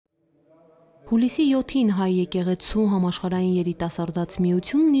Հուլիսի 7-ին հայ եկեղեցու համաշխարհային երիտասարդաց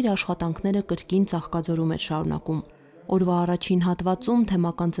միությունն իր աշխատանքները կրկին Ծաղկաձորում էր շարունակում։ Օրվա առաջին հատվածում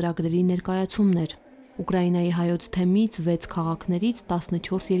թեմական ծրագրերի ներկայացումներ։ Ուկրաինայի հայոց թեմից 6 քաղաքներից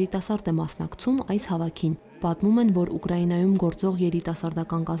 14 երիտասարդ է մասնակցում այս հավաքին։ Պատմում են, որ Ուկրաինայում գործող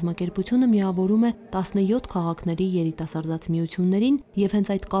երիտասարդական կազմակերպությունը միավորում է 17 քաղաքների երիտասարդաց միություններին եւ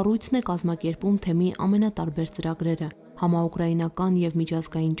հենց այդ կառույցն է կազմակերպում թեմի ամենատարբեր ծրագրերը։ Համաուկրաինական եւ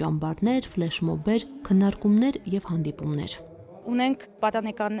միջազգային ճամբարներ, ֆլեշմոբեր, քննարկումներ եւ հանդիպումներ։ Ունենք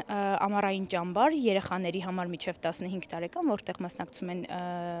պատանեկան ամառային ճամբար երեխաների համար մինչև 15 տարեկան, որտեղ մասնակցում են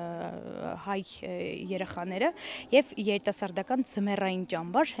հայ երեխաները եւ երիտասարդական ձմեռային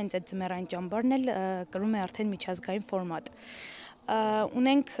ճամբար, հենց այդ ձմեռային ճամբարն էլ կրում է արդեն միջազգային ֆորմատ։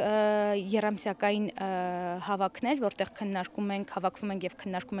 Ունենք երամսյակային հավաքներ, որտեղ հավաքվում ենք եւ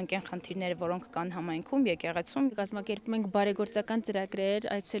քննարկում ենք այն խնդիրները, որոնք կան համայնքում, եկեղեցում, կազմակերպում ենք բարեգործական ծրագրեր,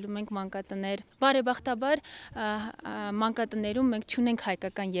 այցելում ենք մանկատներ։ Բարեբախտաբար մանկատներում մենք չունենք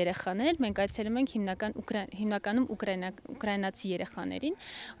հայկական երեխաներ, մենք այցելում ենք հիմնականում ուկրաինացի երեխաներին։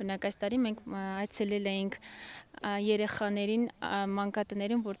 Օրինակ այս տարի մենք այցելել էինք երեխաներին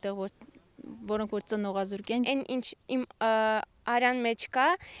մանկատներում, որոնք որ ծնողազուրկ են։ Այն ինչ իմ արյան մեջ կա,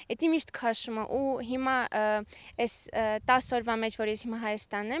 դա միշտ քաշում է ու հիմա այս 10 օրվա մեջ, որ ես հիմա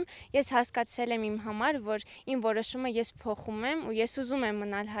Հայաստանում եմ, ես հասկացել եմ իմ համար, որ իմ որոշումը ես փոխում եմ ու ես ուզում եմ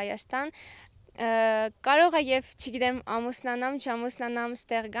մնալ Հայաստան։ Կարող է եւ չգիտեմ ամուսնանամ, չամուսնանամ,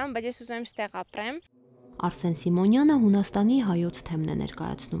 ստեղ գամ, բայց ես ուզում եմ ստեղ ապրեմ։ Արսեն Սիմոնյանը Հունաստանի հայոց թեմն է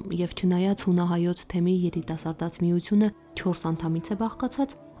ներկայացնում եւ չնայած հունահայոց թեմի երիտասարդաց միությունը 4 անդամից է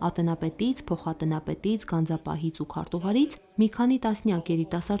բաղկացած, ատենապետից, փոխատենապետից, գանձապահից ու քարտուղարից մի քանի տասնյակ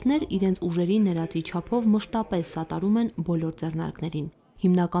երիտասարդներ իրենց ուժերի ներածի չափով մշտապես սատարում են բոլոր ձեռնարկներին։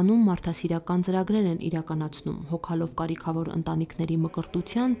 Հիմնականում մարդասիրական ծրագրեր են իրականացնում, հոգալով կարիքավոր ընտանիքների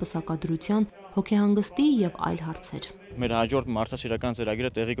մկրտության, պսակադրության, հոգեհանգստի եւ այլ հարցեր։ Մեր հաջորդ մարդասիրական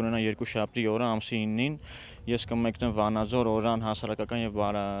ծրագիրը տեղի կունենա երկուշաբթի օրը ամսի 9-ին։ Ես կմեկնեմ Վանաձոր օրան հասարակական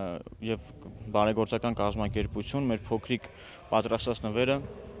եւ բարեգործական կազմակերպություն մեր փոքրիկ պատրաստած նվերը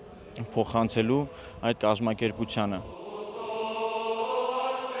փոխանցելու այդ կազմակերպությանը։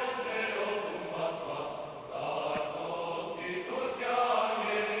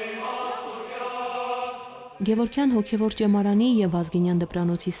 Գևորգյան հոգևոր ճեմարանի եւ Ազգինյան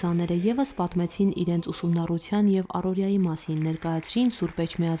դպրանոցի սաները եւս պատմեցին իրենց ուսումնառության եւ առօրյայի մասին, ներկայացրին Սուրբ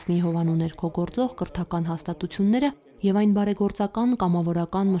Էջմիածնի հովանու ներքո գործող կրթական հաստատությունները եւ այն բարեգործական,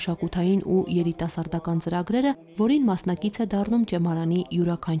 կամավորական, մշակութային ու երիտասարդական ծրագրերը, որին մասնակից է դառնում ճեմարանի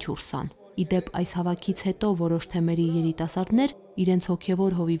յուրաքանչյուր սան։ Իդեպ այս հավաքից հետո որոշ թեմերի երիտասարդներ իրենց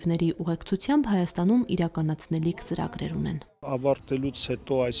հոգևոր հովիվների ուղեկցությամբ Հայաստանում իրականացնելիք ծրագրեր ունեն։ Ավարտելուց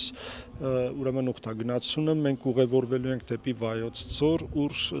հետո այս ուրեմն ուխտագնացությունը մենք ուղևորվելու ենք դեպի Վայոց Ձոր,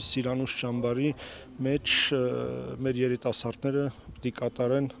 ուր Սիրանուս ճամբարի մեջ մեր երիտասարդները պիտի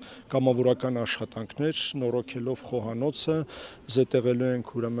կատարեն կամավորական աշխատանքներ, նորոգելով խոհանոցը, զետեղելու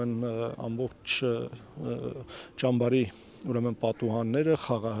ենք ուրեմն ամբողջ ճամբարի ուրեմն պատուհանները,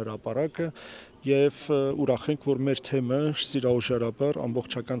 խաղահրապարակը եւ ուրախ ենք, որ մեր թեմը սիրահուժարաբար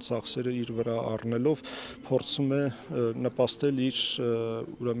ամբողջական ծախսերը իր վրա առնելով փորձում է նպաստել իր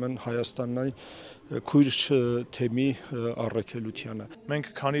ուրեմն Հայաստանի քույր թեմի առաքելությանը։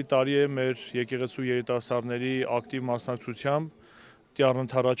 Մենք քանի տարի է մեր եկեղեցու երիտասարդների ակտիվ մասնակցությամբ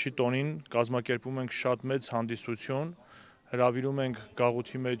Տիառնթարաչի տոնին կազմակերպում ենք շատ մեծ հանդիսություն, հրավիրում ենք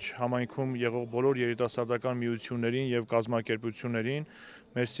գաղութի մեջ համայնքում եղող բոլոր երիտասարդական միություններին եւ կազմակերպություններին,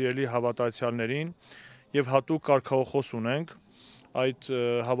 մեր սիրելի հավատացյալներին եւ հատուկ կարգախոս ունենք այդ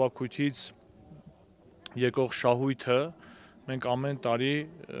հավաքույթից եկող շահույթը մենք ամեն տարի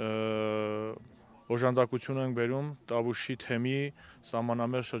օժանդակություն ենք բերում Տավուշի թեմի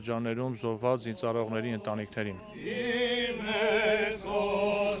սահմանամերձ շրջաններում զոհված զինծառայողների ընտանիքներին։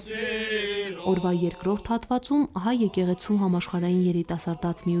 Օրվա երկրորդ հատվածում հայ եկեղեցու համաշխարհային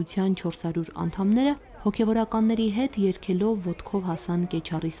երիտասարդաց միության 400 անդամները հոգևորականների հետ երգելով ոտքով հասան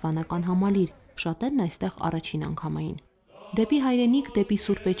Կեչառիս վանական համալիր, շատերն այստեղ առաջին անգամ էին։ Դեպի հայրենիք, դեպի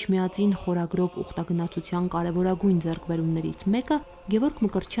Սուրբ Էջմիածին խորագրով ուխտագնացության կարևորագույն ձեռքբերումներից մեկը Գևորգ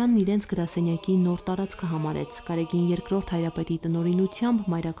Մկրտչյանն իրենց գրասենյակի նոր տարածքը համարեց։ Գարեգին երկրորդ հայրապետի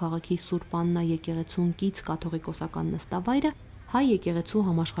տնօրինությամբ մայրաքաղաքի Սուրբ Աննա եկեղեցուն կից կաթողիկոսական նստավայրը հայ եկեղեցու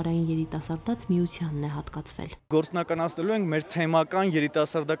համաշխարհային երիտասարդաց միությանն է հատկացվել։ Գործնականացնելու ենք մեր թեմական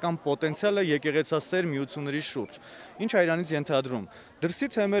երիտասարդական պոտենցիալը եկեղեցասեր միությունների շուրջ։ Ինչ այրանից ենթադրում։ Դրսի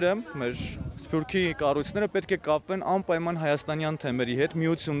թեմերը, մեր սփյուռքի կառույցները պետք է կապվեն անպայման հայաստանյան թեմերի հետ,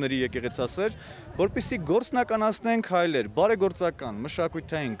 միությունների եկեղեցասեր, որպեսզի գործնականացնենք հայլեր, բարեգործական,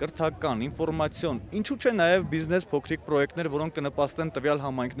 մշակութային, կրթական, ինֆորմացիոն, ինչու՞ չէ նաև բիզնես փոքրիկ պրոյեկտներ, որոնք կնպաստեն տվյալ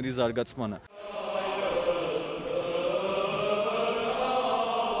համայնքների զարգացմանը։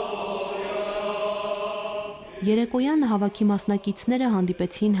 Երեկոյան հավաքի մասնակիցները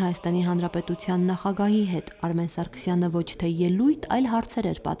հանդիպեցին Հայաստանի Հանրապետության նախագահի հետ։ Արմեն Սարգսյանը ոչ թե ելույթ, այլ հարցեր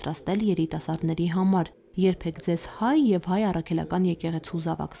էր պատրաստել երիտասարդների համար։ Երբեք ձեզ հայ եւ հայ առաքելական եկեղեցու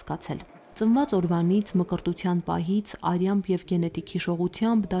զավակ զգացել։ Ծնված օրվանից, մկրտության պահից, արյամբ եւ գենետիկ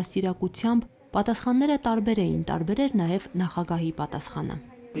հիշողությամբ, դաստիարակությամբ պատասխանները տարբեր էին, տարբեր էր նաեւ նախագահի պատասխանը։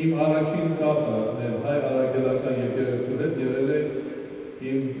 Իմ առաջին կապը մեր հայ առաքելական եկեղեցու հետ եղել է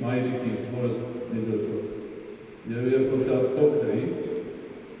իմ մայրիկի մորս միջոցով։ Եվ երբ որ շատ փոքր էի,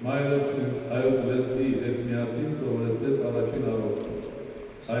 մայրս ինձ հայոց լեզվի հետ միասին սովորեցրեց առաջին առողջը,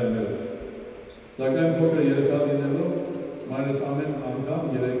 հայերենով։ Սակայն փոքր երեխա լինելով, մայրս ամեն անգամ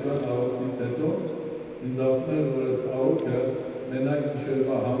երեկոյան առողջից հետո ինձ ասում էր, որ այս առողջը մենակ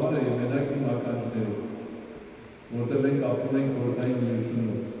գիշերվա համար է եւ մենակ իմ ականջներում, որտեղ մենք ապրում ենք խորհրդային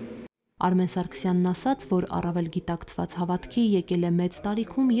միությունում։ Արմեն Սարգսյանն ասաց, որ առավել գիտակցված հավատքի եկել է մեծ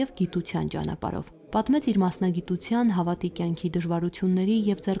տարիքում եւ գիտության ճանապարհով։ Պատմեց իր մասնագիտության, հավատի կյանքի դժվարությունների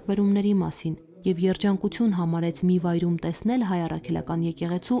եւ ձեռքբերումների մասին եւ երջանկություն համարեց մի վայրում տեսնել հայ առաքելական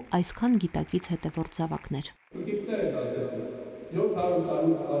եկեղեցու այսքան գիտակից հետևորդ զավակներ։ Ուսուցիչները ասեցին, 700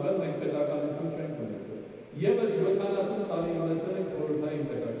 տարուց ավել մենք պետականություն չենք ունեցել։ Եվս 70 տարի ունեցել ենք խորհրդային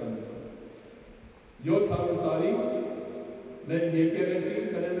պետականություն։ 700 տարի մեր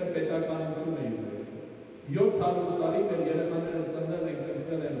եկեղեցին կրել է պետականություն է ունեցել։ 700 տարի մեր երեխաները ծնվել են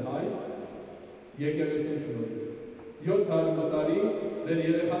կրկնել են հայ եկեղեցու շնորհիվ։ 700 տարի մեր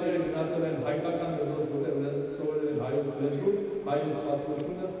երեխաները գնացել են հայկական դպրոց, որտեղ սովորել են հայոց լեզու, հայոց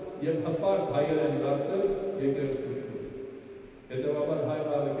պատմությունը եւ հպարտ հայեր են դարձել եկեղեցու շնորհիվ։ Հետևաբար հայ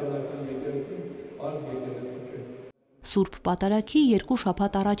առաքելական եկեղեցին արզ եկեղեցու չէ։ Սուրբ Պատարագի 2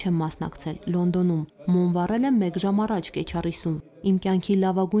 շաբաթ առաջ եմ մասնակցել Լոնդոնում։ Մոմ վառել եմ 1 ժամ առաջ Կեչառիսում։ Իմ կյանքի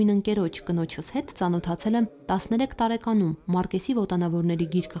լավագույն ընկերոջ կնոջս հետ ծանոթացել եմ 13 տարեկանում։ Մարկեսի ոտանավորների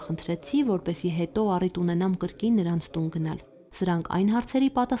գիրկը խնդրեցի, որպեսզի հետո առիթ ունենամ կրկին նրանց տուն գնալ։ Սրանք այն հարցերի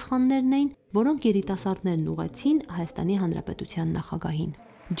պատասխաններն էին, որոնք երիտասարդներն ուղեցին Հայաստանի Հանրապետության նախագահին։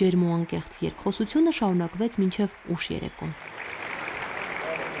 Ջերմ ու անկեղծ երկխոսությունը շարունակվեց մինչև ուշ երեկո։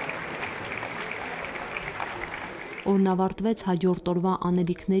 Օրն ավարտվեց հաջորդ օրվա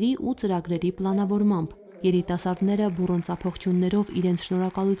անելիքների ու ծրագրերի պլանավորմամբ։ Երիտասարդները բուռն ծափողջուններով իրենց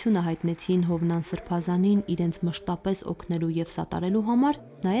շնորհակալությունը հայտնեցին Հովնան Սրբազանին իրենց մշտապես օգնելու եւ սատարելու համար,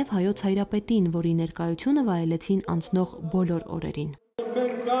 նաեւ հայոց հայրապետին, որի ներկայությունը վայելեցին անցնող բոլոր օրերին։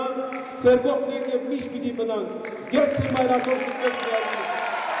 Մենք կանք, ցերկողնենք եւ միշտ պիտի մնանք։ Գերցի մայրաքոսուկներ։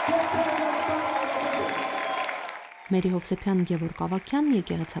 Մերի Հովսեփյան, Գևորգ Ավագյան,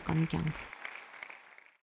 եկեղեցական կյանք։